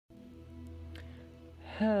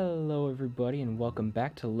Hello everybody and welcome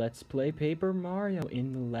back to Let's Play Paper Mario.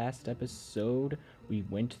 In the last episode, we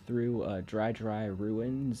went through Dry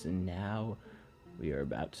Ruins, and now we are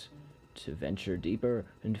about to venture deeper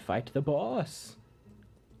and fight the boss.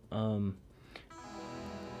 I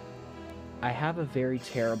have a very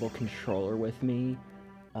terrible controller with me.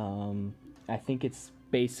 I think it's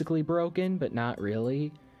basically broken, but not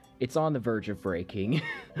really. It's on the verge of breaking.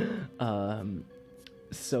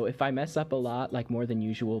 So if I mess up a lot, like more than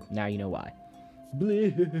usual, now you know why.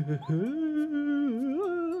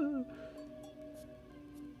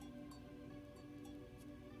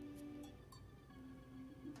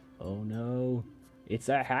 Oh no, it's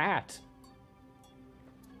a hat.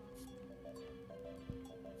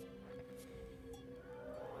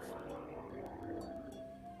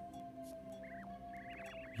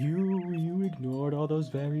 You ignored all those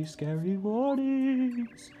very scary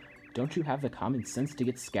warnings. Don't you have the common sense to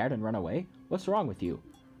get scared and run away? What's wrong with you?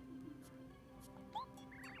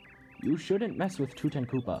 You shouldn't mess with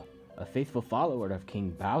Tutankoopa, a faithful follower of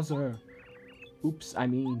King Bowser. Oops, I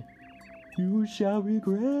mean, you shall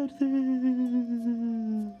regret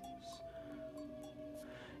this.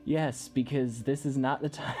 Yes, because this is not the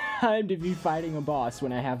time to be fighting a boss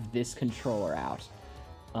when I have this controller out.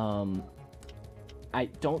 I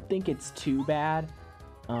don't think it's too bad,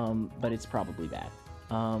 but it's probably bad.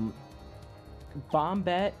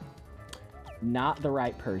 Bombette, not the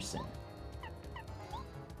right person.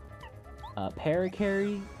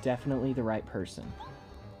 Paracarry, definitely the right person.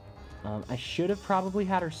 I should have probably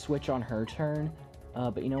had her switch on her turn,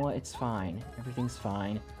 but you know what? It's fine. Everything's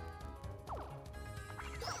fine.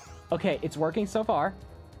 Okay, it's working so far.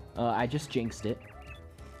 I just jinxed it.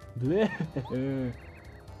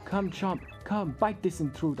 Come, Chomp. Come, bite this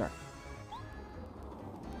intruder.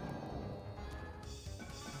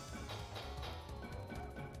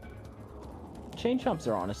 Chain Chomps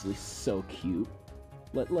are honestly so cute.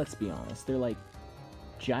 Let's be honest. They're like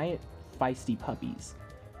giant feisty puppies.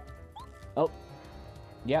 Oh.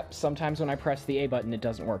 Yep, sometimes when I press the A button it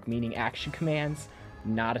doesn't work, meaning action commands,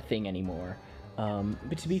 not a thing anymore.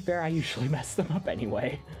 But to be fair, I usually mess them up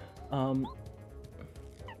anyway.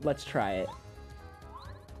 Let's try it.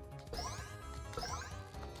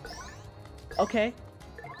 Okay.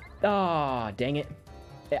 Ah, oh, dang it.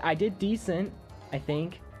 I did decent, I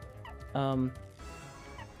think.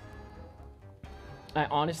 I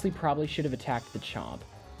honestly probably should have attacked the Chomp.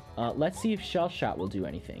 Let's see if Shell Shot will do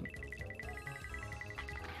anything.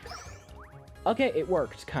 Okay, it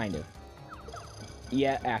worked, kind of.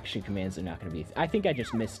 Yeah, action commands are not going to be... I think I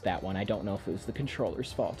just missed that one. I don't know if it was the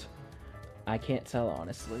controller's fault. I can't tell,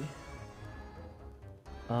 honestly.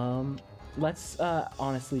 Let's,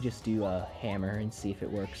 honestly just do a hammer and see if it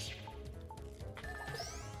works.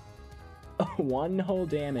 One whole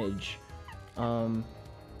damage.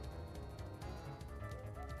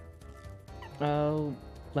 Oh,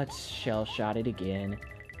 let's Shell Shot it again.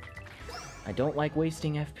 I don't like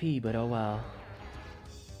wasting FP, but oh well.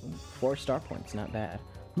 4 star points, not bad.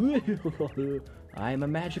 I am a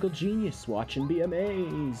magical genius, watch and be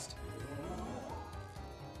amazed.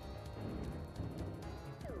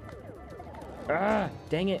 Ah,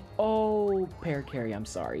 dang it. Oh, Paracarry, I'm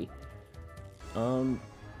sorry.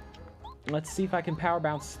 Let's see if I can power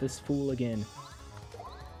bounce this fool again.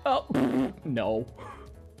 Oh, no.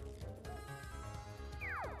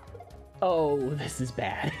 Oh, this is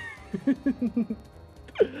bad.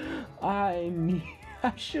 I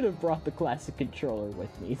should have brought the classic controller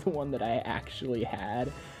with me, the one that I actually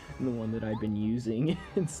had, and the one that I've been using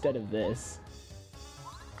instead of this.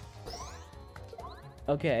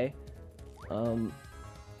 Okay.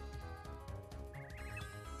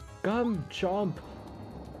 Come, Chomp.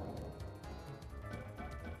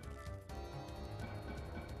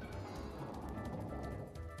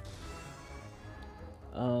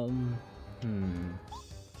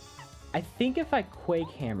 I think if I Quake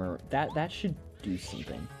Hammer, that should do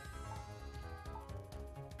something.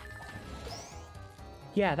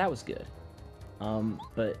 Yeah, that was good.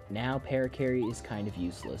 But now Paracarry is kind of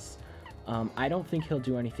useless. I don't think he'll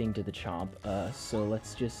do anything to the Chomp, so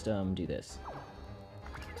let's just, do this.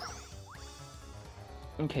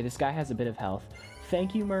 Okay, this guy has a bit of health.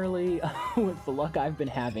 Thank you, Merly. With the luck I've been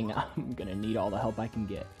having, I'm gonna need all the help I can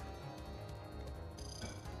get.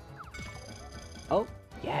 Oh,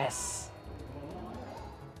 yes!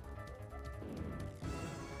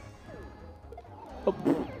 Oh,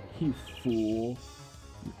 you fool. You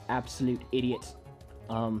absolute idiot.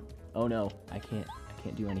 Oh no, I can't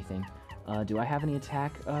do anything. Do I have any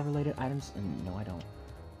attack related items? No, I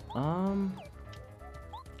don't.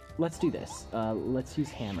 Let's do this. Let's use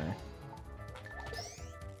hammer.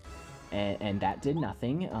 And that did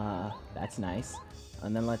nothing. That's nice.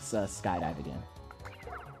 And then let's skydive again.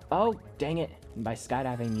 Oh, dang it. And by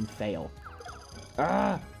skydiving, I mean fail.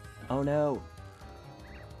 Ah! Oh no.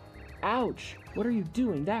 Ouch! What are you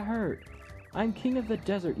doing? That hurt. I'm king of the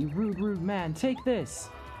desert, you rude, rude man. Take this!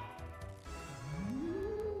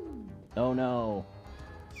 Oh no.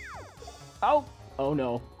 Oh! Oh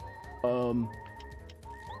no.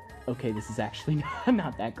 Okay, this is actually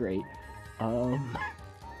not that great.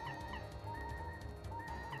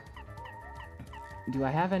 Do I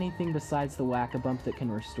have anything besides the Whack-a-Bump that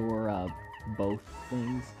can restore, both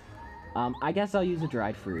things? I guess I'll use a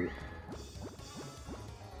dried fruit.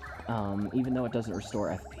 Even though it doesn't restore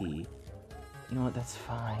FP. You know what, that's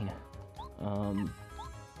fine.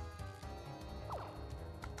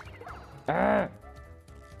 Ah!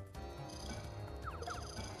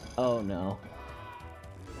 Oh no.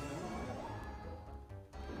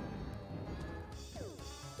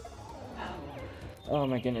 Oh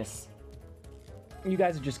my goodness. You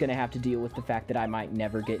guys are just gonna have to deal with the fact that I might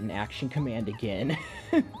never get an action command again.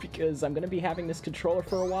 Because I'm gonna be having this controller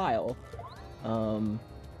for a while.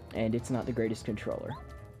 And it's not the greatest controller.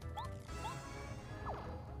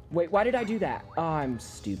 Wait, why did I do that? Oh, I'm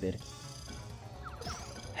stupid.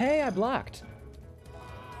 Hey, I blocked.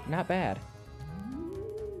 Not bad.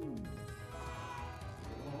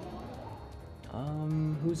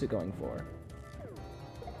 Who's it going for?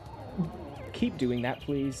 Keep doing that,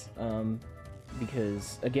 please.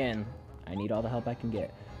 Because, again, I need all the help I can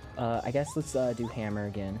get. I guess let's do hammer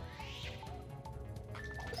again.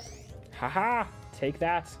 Haha! Take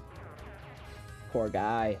that! Poor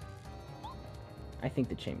guy. I think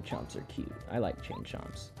the chain chomps are cute. I like chain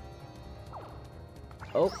chomps.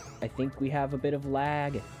 Oh, I think we have a bit of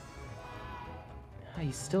lag. Ah,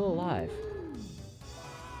 he's still alive.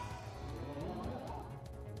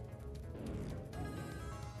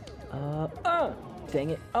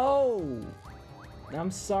 Dang it. Oh!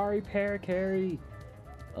 I'm sorry, Paracarry.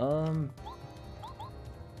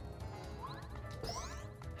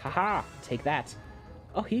 Haha! Take that.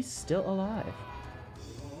 Oh, he's still alive.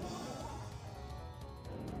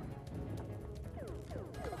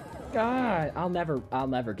 God, I'll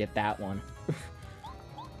never get that one.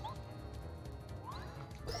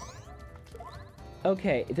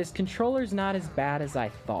 Okay, this controller's not as bad as I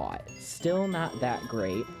thought. Still not that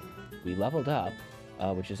great. We leveled up,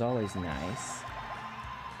 which is always nice.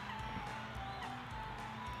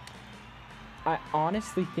 I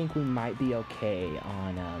honestly think we might be okay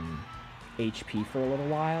on HP for a little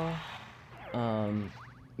while.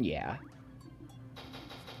 Yeah.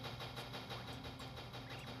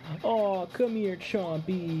 Oh, come here,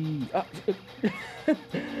 Chompy.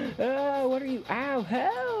 What are you? Ow,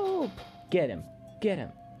 help! Get him. Get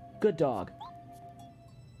him. Good dog.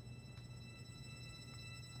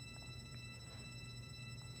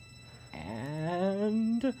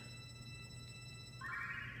 And...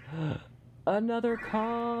 another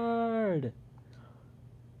card!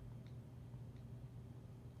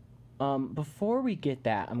 Before we get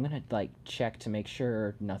that, I'm gonna, like, check to make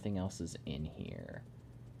sure nothing else is in here.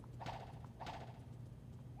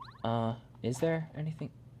 Is there anything?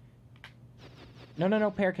 No,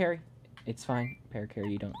 Paracarry. It's fine.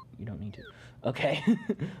 Paracarry, you don't need to. Okay.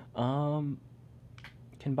 Can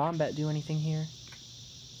Bombette do anything here?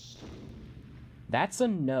 That's a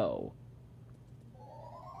no.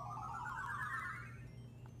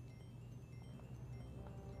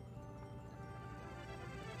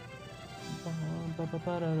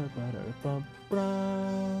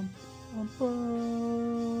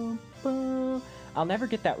 I'll never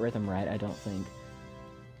get that rhythm right, I don't think.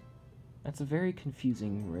 That's a very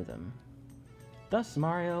confusing rhythm. Thus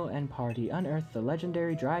Mario and party unearthed the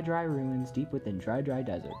legendary Dry ruins deep within Dry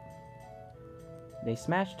Desert. They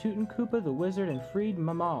smashed Tutankoopa the wizard and freed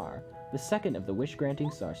Mamar, the second of the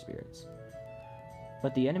wish-granting star spirits.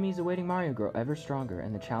 But the enemies awaiting Mario grow ever stronger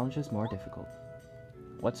and the challenges more difficult.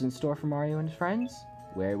 What's in store for Mario and his friends?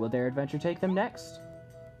 Where will their adventure take them next?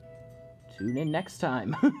 Tune in next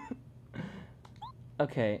time.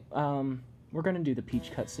 Okay, we're gonna do the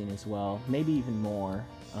Peach cutscene as well. Maybe even more.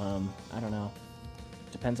 I don't know.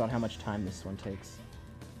 Depends on how much time this one takes.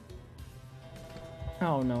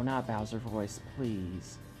 Oh no, not Bowser voice,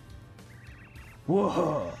 please.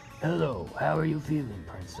 Whoa! Hello, how are you feeling,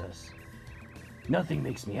 Princess? Nothing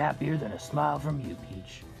makes me happier than a smile from you,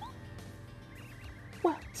 Peach.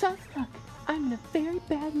 Well, tough luck. I'm in a very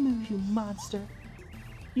bad mood, you monster.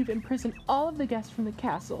 You've imprisoned all of the guests from the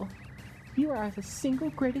castle. You are the single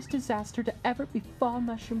greatest disaster to ever befall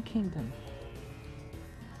Mushroom Kingdom.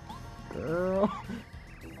 Girl.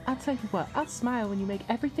 I'll tell you what, I'll smile when you make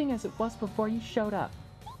everything as it was before you showed up.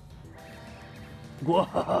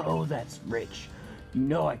 Whoa, that's rich. You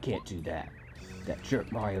know I can't do that. That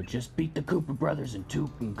jerk Mario just beat the Koopa brothers in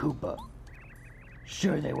Tutankoopa.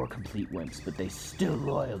 Sure, they were complete wimps, but they still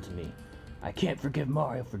loyal to me. I can't forgive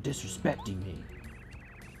Mario for disrespecting me.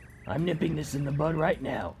 I'm nipping this in the bud right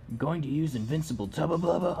now. I'm going to use Invincible Tubba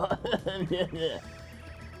Blubba.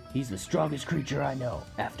 He's the strongest creature I know,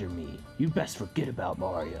 after me. You best forget about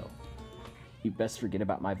Mario. You best forget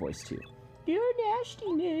about my voice, too. Your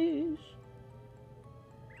nastiness.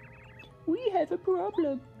 We have a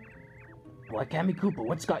problem. Why, Kammy Koopa,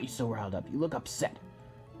 what's got you so riled up? You look upset.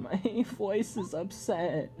 My voice is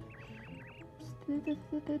upset. And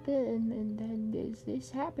then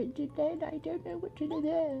this happened, and then I don't know what to do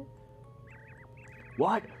there.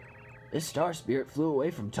 What? This star spirit flew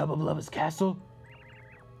away from Tubba Blubba's castle?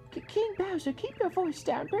 King Bowser, keep your voice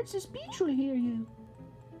down. Princess Peach will hear you.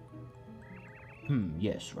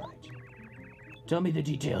 Yes, right. Tell me the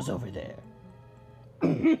details over there.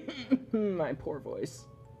 My poor voice.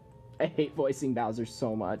 I hate voicing Bowser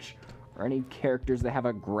so much. Or any characters that have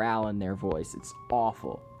a growl in their voice. It's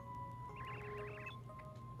awful.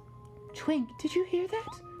 Twink, did you hear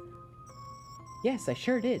that? Yes, I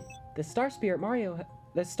sure did. The Star Spirit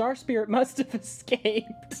must have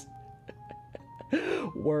escaped.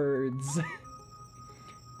 Words.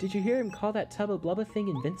 Did you hear him call that Tubba Blubba thing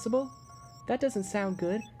invincible? That doesn't sound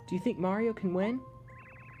good. Do you think Mario can win?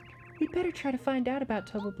 We'd better try to find out about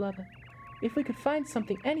Tubba Blubba. If we could find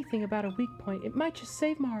anything about a weak point, it might just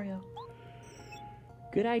save Mario.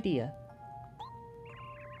 Good idea.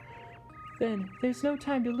 Then, there's no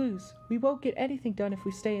time to lose. We won't get anything done if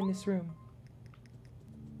we stay in this room.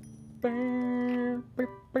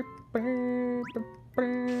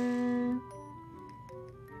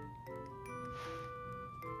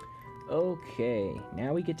 Okay,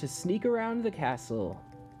 now we get to sneak around the castle.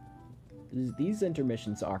 These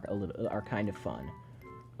intermissions are kind of fun,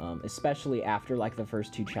 especially after like the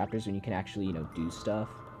first 2 chapters when you can actually do stuff.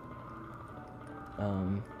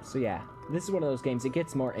 So yeah, this is one of those games. It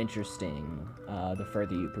gets more interesting the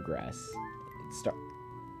further you progress.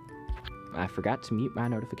 I forgot to mute my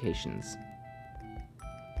notifications.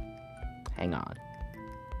 Hang on.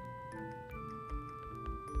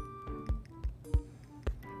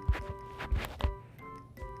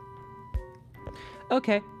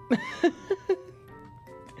 Okay.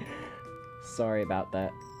 Sorry about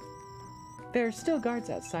that. There are still guards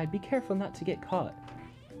outside. Be careful not to get caught.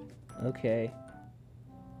 Okay.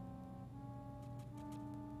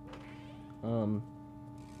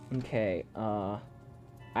 Okay, I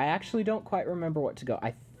actually don't quite remember what to go.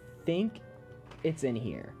 I think it's in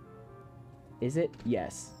here. Is it?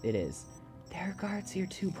 Yes, it is. There are guards here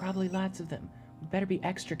too, probably lots of them. We better be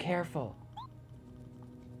extra careful.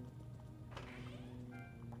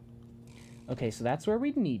 Okay, so that's where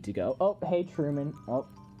we need to go. Oh, hey, Truman. Oh,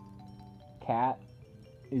 cat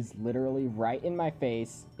is literally right in my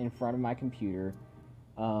face in front of my computer.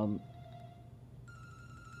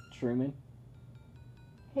 Truman.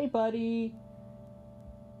 Hey, buddy.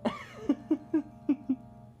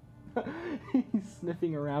 He's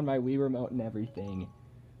sniffing around my Wii remote and everything.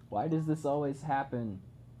 Why does this always happen?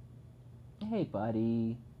 Hey,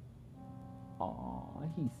 buddy. Aw,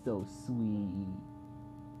 he's so sweet.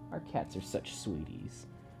 Our cats are such sweeties.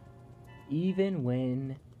 Even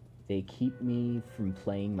when they keep me from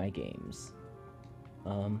playing my games.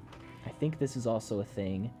 I think this is also a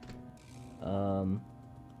thing.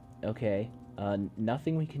 Okay.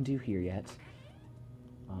 Nothing we can do here yet.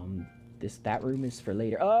 That room is for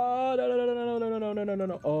later. Oh,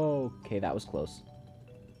 no. Oh, okay, that was close.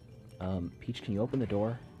 Peach, can you open the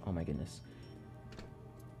door? Oh my goodness.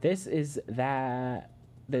 This is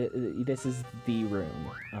this is the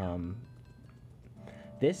room.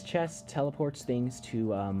 This chest teleports things to,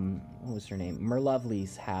 what was her name?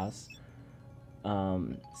 Merlovely's house.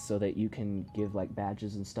 So that you can give, like,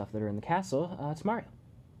 badges and stuff that are in the castle, to Mario.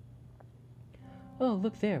 Oh,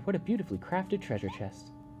 look there. What a beautifully crafted treasure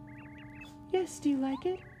chest. Yes, do you like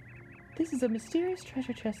it? This is a mysterious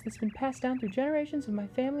treasure chest that's been passed down through generations of my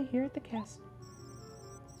family here at the castle.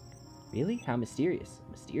 Really? How mysterious?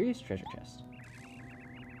 Mysterious treasure chest.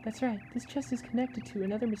 That's right. This chest is connected to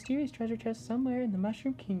another mysterious treasure chest somewhere in the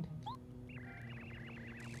Mushroom Kingdom.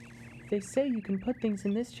 They say you can put things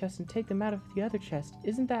in this chest and take them out of the other chest.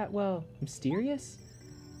 Isn't that, well, mysterious?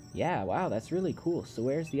 Yeah, wow, that's really cool. So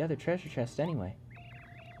where's the other treasure chest anyway?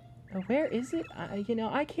 Where is it?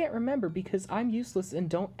 I can't remember because I'm useless and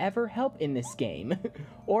don't ever help in this game.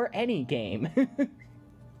 Or any game.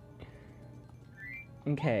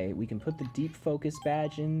 Okay, we can put the deep focus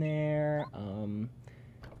badge in there.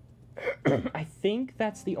 I think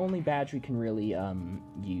that's the only badge we can really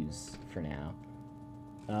use for now.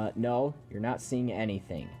 No, you're not seeing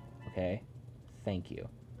anything, okay? Thank you.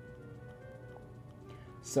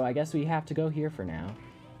 So I guess we have to go here for now.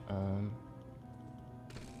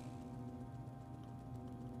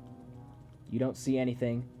 You don't see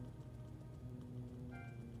anything.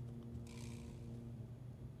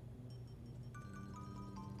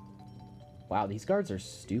 Wow, these guards are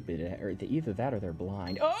stupid. Or either that or they're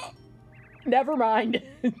blind. Oh! Never mind.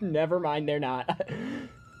 Never mind, they're not.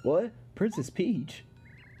 What? Princess Peach?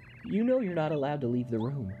 You know you're not allowed to leave the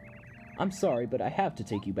room. I'm sorry, but I have to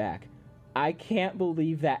take you back. I can't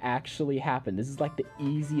believe that actually happened. This is like the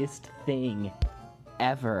easiest thing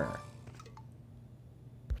ever.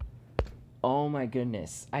 Oh my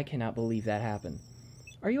goodness. I cannot believe that happened.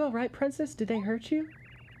 Are you alright, Princess? Did they hurt you?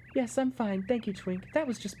 Yes, I'm fine. Thank you, Twink. That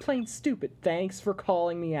was just plain stupid. Thanks for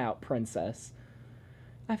calling me out, Princess.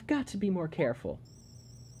 I've got to be more careful.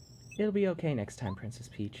 It'll be okay next time, Princess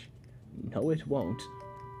Peach. No, it won't.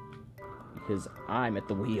 Because I'm at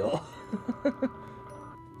the wheel.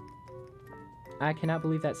 I cannot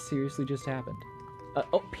believe that seriously just happened.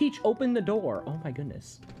 Oh, Peach, open the door. Oh my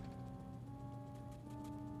goodness.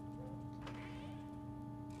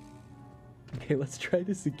 Okay, let's try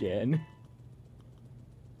this again.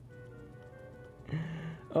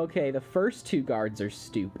 Okay, the first two guards are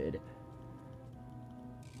stupid.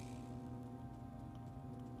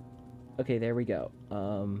 Okay, there we go.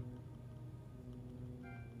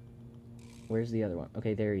 Where's the other one?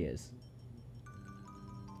 Okay, there he is.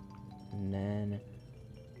 And then...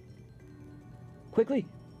 Quickly!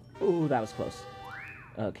 Ooh, that was close.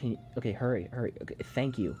 Can you... Okay, hurry, hurry. Okay,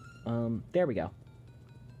 thank you. There we go.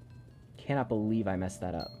 Cannot believe I messed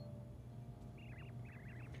that up.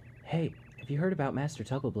 Hey, have you heard about Master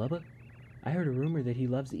Tubba Blubba? I heard a rumor that he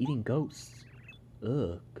loves eating ghosts.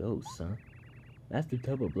 Ugh, ghosts, huh? Master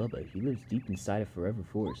Tubba Blubba, he lives deep inside a forever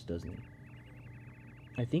forest, doesn't he?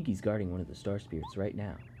 I think he's guarding one of the star spirits right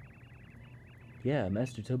now. Yeah,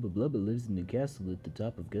 Master Tubba Blubba lives in the castle at the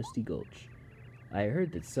top of Gusty Gulch. I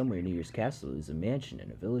heard that somewhere near his castle is a mansion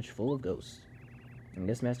and a village full of ghosts. I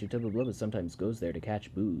guess Master Tubba Blubba sometimes goes there to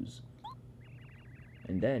catch booze.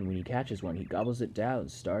 And then, when he catches one, he gobbles it down,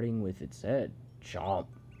 starting with its head. Chomp.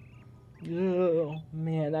 Oh,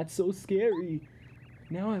 man, that's so scary.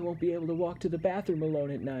 Now I won't be able to walk to the bathroom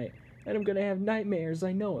alone at night. And I'm gonna have nightmares,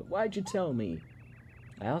 I know it. Why'd you tell me?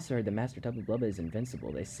 I also heard that Master Tubba Blubba is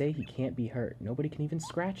invincible. They say he can't be hurt. Nobody can even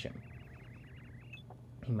scratch him.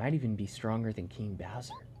 He might even be stronger than King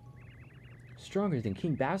Bowser. Stronger than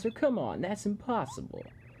King Bowser? Come on, that's impossible.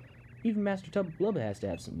 Even Master Tubba Blubba has to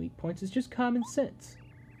have some weak points. It's just common sense.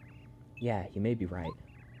 Yeah, you may be right.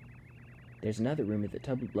 There's another rumor that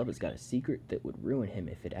Tubba Blubba's got a secret that would ruin him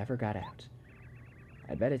if it ever got out.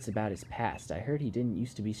 I bet it's about his past. I heard he didn't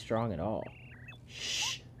used to be strong at all.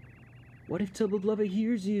 Shh! What if Tubba Blubba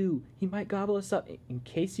hears you? He might gobble us up. In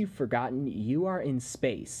case you've forgotten, you are in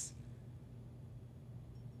space.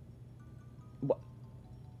 What?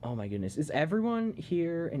 Oh my goodness. Is everyone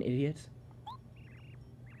here an idiot?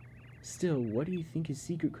 Still, what do you think his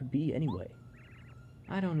secret could be anyway?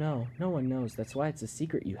 I don't know. No one knows. That's why it's a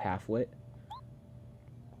secret, you half-wit.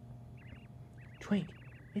 Twink,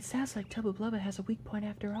 it sounds like Tubba Blubba has a weak point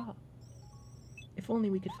after all. If only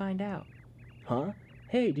we could find out. Huh?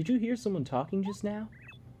 Hey, did you hear someone talking just now?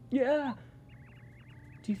 Yeah!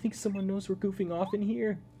 Do you think someone knows we're goofing off in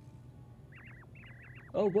here?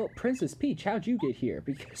 Oh, well, Princess Peach, how'd you get here?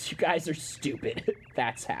 Because you guys are stupid.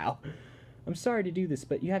 That's how. I'm sorry to do this,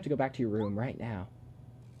 but you have to go back to your room right now.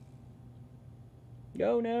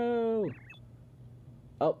 Oh, no!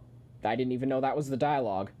 Oh, I didn't even know that was the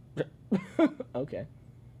dialogue. Okay.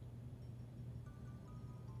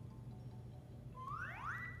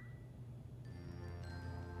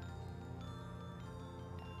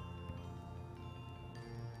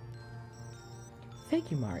 Thank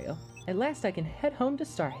you, Mario. At last I can head home to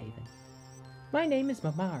Starhaven. My name is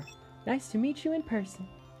Mamar. Nice to meet you in person.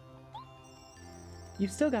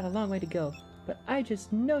 You've still got a long way to go, but I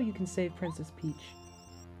just know you can save Princess Peach.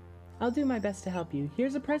 I'll do my best to help you.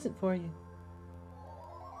 Here's a present for you.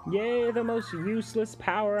 Yay, the most useless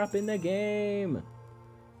power-up in the game!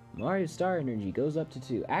 Mario Star Energy goes up to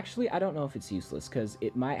 2. Actually, I don't know if it's useless, because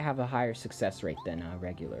it might have a higher success rate than a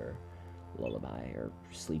regular Lullaby or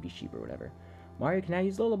Sleepy Sheep or whatever. Mario can now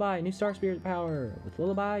use Lullaby, new Star Spirit power. With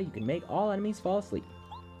Lullaby, you can make all enemies fall asleep.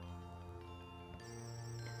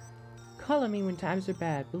 Call on me when times are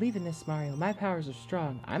bad. Believe in this, Mario. My powers are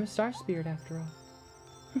strong. I'm a Star Spirit after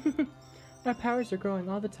all. Our powers are growing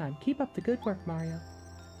all the time. Keep up the good work, Mario.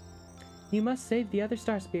 You must save the other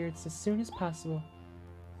Star Spirits as soon as possible.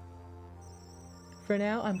 For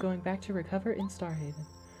now, I'm going back to recover in Starhaven.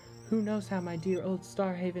 Who knows how my dear old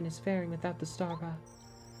Starhaven is faring without the Star Bra.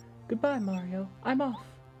 Goodbye, Mario. I'm off.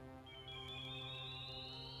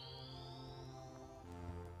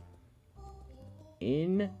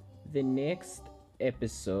 In the next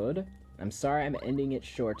episode, I'm sorry I'm ending it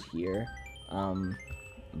short here,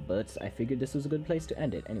 but I figured this was a good place to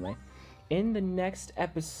end it. Anyway, in the next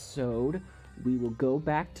episode, we will go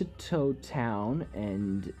back to Toad Town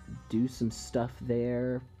and do some stuff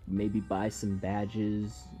there, maybe buy some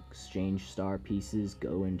badges, exchange star pieces,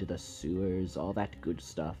 go into the sewers, all that good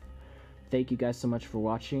stuff. Thank you guys so much for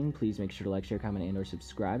watching. Please make sure to like, share, comment, and or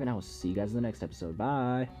subscribe, and I will see you guys in the next episode.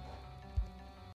 Bye!